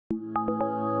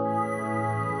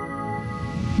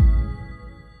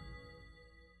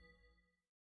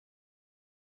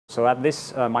So at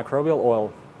this microbial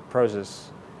oil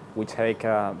process, we take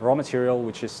raw material,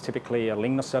 which is typically a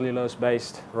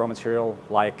lignocellulose-based raw material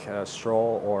like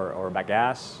straw or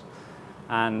bagasse.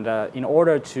 And in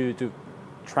order to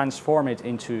transform it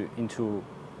into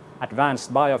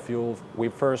advanced biofuel, we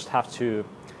first have to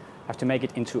make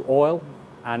it into oil,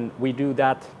 and we do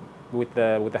that with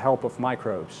the help of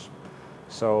microbes.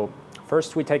 So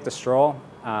first we take the straw,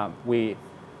 we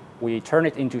turn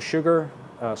it into sugar,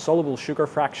 soluble sugar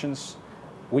fractions,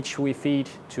 which we feed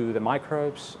to the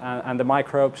microbes, and the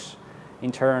microbes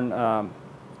in turn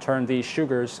turn these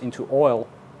sugars into oil,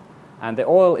 and the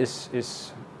oil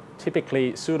is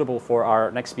typically suitable for our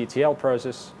next BTL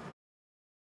process.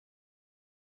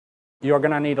 You're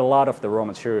going to need a lot of the raw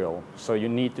material, so you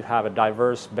need to have a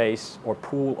diverse base or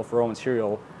pool of raw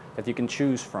material that you can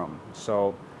choose from.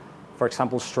 So, for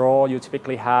example, straw you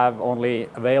typically have only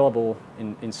available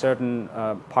in certain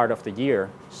part of the year,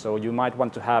 so you might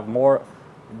want to have more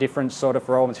different sort of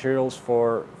raw materials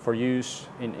for use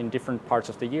in different parts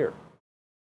of the year.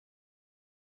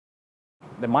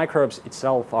 The microbes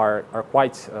itself are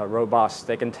quite robust.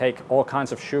 They can take all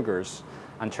kinds of sugars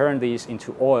and turn these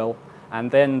into oil, and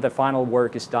then the final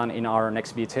work is done in our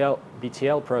next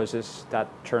BTL process that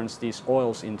turns these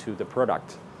oils into the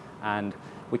product. And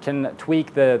we can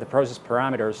tweak the process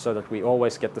parameters so that we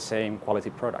always get the same quality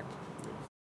product.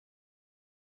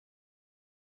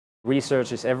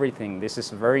 Research is everything. This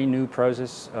is a very new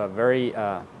process, very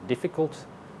difficult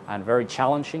and very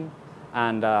challenging,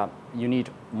 and you need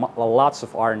lots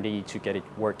of R&D to get it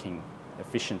working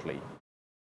efficiently.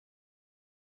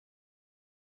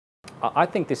 I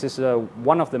think this is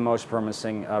one of the most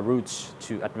promising routes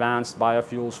to advanced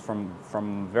biofuels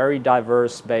from very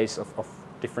diverse base of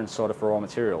different sort of raw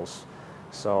materials.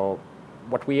 So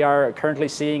what we are currently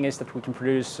seeing is that we can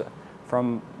produce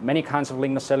from many kinds of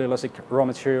lignocellulosic raw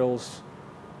materials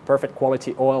perfect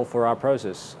quality oil for our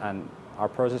process, and our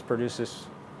process produces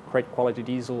great quality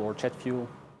diesel or jet fuel.